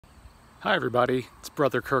Hi everybody, it's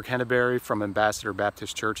Brother Kirk Henneberry from Ambassador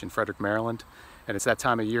Baptist Church in Frederick, Maryland. And it's that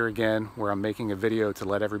time of year again where I'm making a video to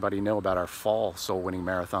let everybody know about our fall soul winning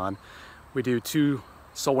marathon. We do 2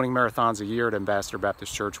 soul winning marathons a year at Ambassador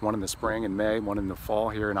Baptist Church, one in the spring in May, one in the fall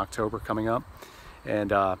here in October coming up. And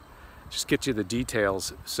just get you the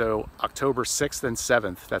details. So October 6th and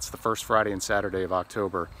 7th, that's the first Friday and Saturday of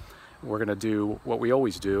October, we're going to do what we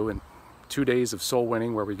always do, in 2 days of soul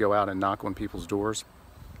winning where we go out and knock on people's doors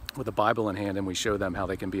with a Bible in hand, and we show them how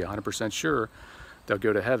they can be 100% sure they'll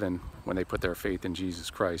go to heaven when they put their faith in Jesus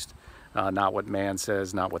Christ. Not what man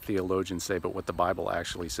says, not what theologians say, but what the Bible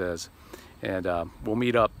actually says. And we'll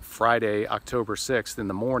meet up Friday, October 6th in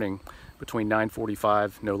the morning between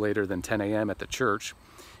 9:45, no later than 10 a.m. at the church.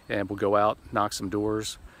 And we'll go out, knock some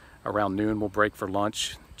doors. Around noon, we'll break for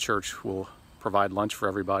lunch. Church will provide lunch for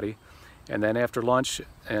everybody. And then after lunch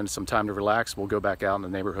and some time to relax, we'll go back out in the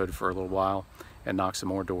neighborhood for a little while and knock some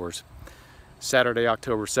more doors. Saturday,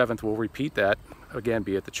 October 7th, we'll repeat that. Again,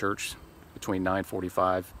 be at the church between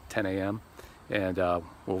 9:45, 10 a.m. And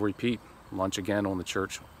we'll repeat lunch again on the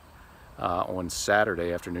church on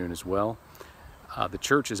Saturday afternoon as well. The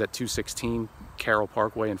church is at 216 Carroll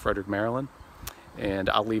Parkway in Frederick, Maryland. And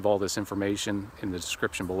I'll leave all this information in the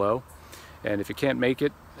description below. And if you can't make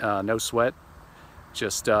it, no sweat.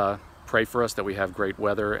 Just pray for us that we have great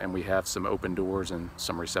weather and we have some open doors and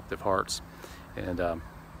some receptive hearts. And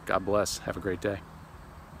God bless. Have a great day.